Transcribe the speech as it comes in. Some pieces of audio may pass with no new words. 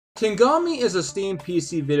Tengami is a Steam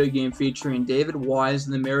PC video game featuring David Wise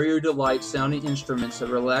and the Merrier Delight sounding instruments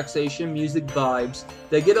of relaxation music vibes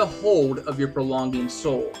that get a hold of your prolonging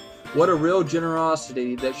soul. What a real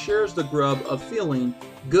generosity that shares the grub of feeling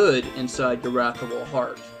good inside your wrathful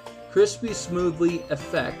heart. Crispy, smoothly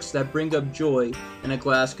effects that bring up joy in a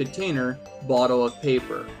glass container, bottle of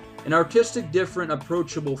paper. An artistic, different,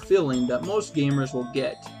 approachable feeling that most gamers will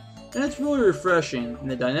get. And it's really refreshing in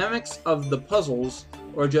the dynamics of the puzzles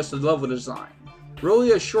or just the level design.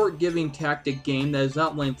 Really a short giving tactic game that is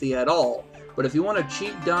not lengthy at all, but if you want a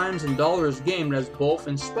cheap dimes and dollars game that is both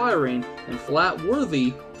inspiring and flat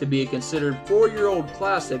worthy to be a considered 4-year-old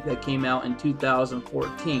classic that came out in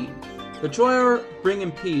 2014. The trailer,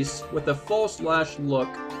 bringing peace with a false lash look,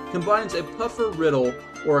 combines a puffer riddle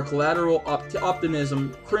or a collateral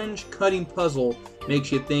optimism cringe-cutting puzzle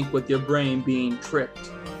makes you think with your brain being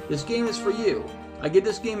tricked. This game is for you. I give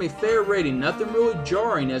this game a fair rating, nothing really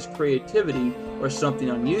jarring as creativity or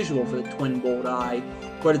something unusual for the twin bold eye,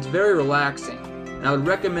 but it's very relaxing, and I would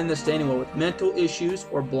recommend this to anyone with mental issues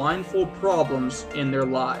or blindfold problems in their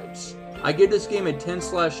lives. I give this game a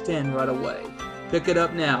 10/10 right away. Pick it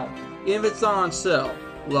up now, even if it's not on sale.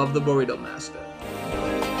 Love the Burrito Master.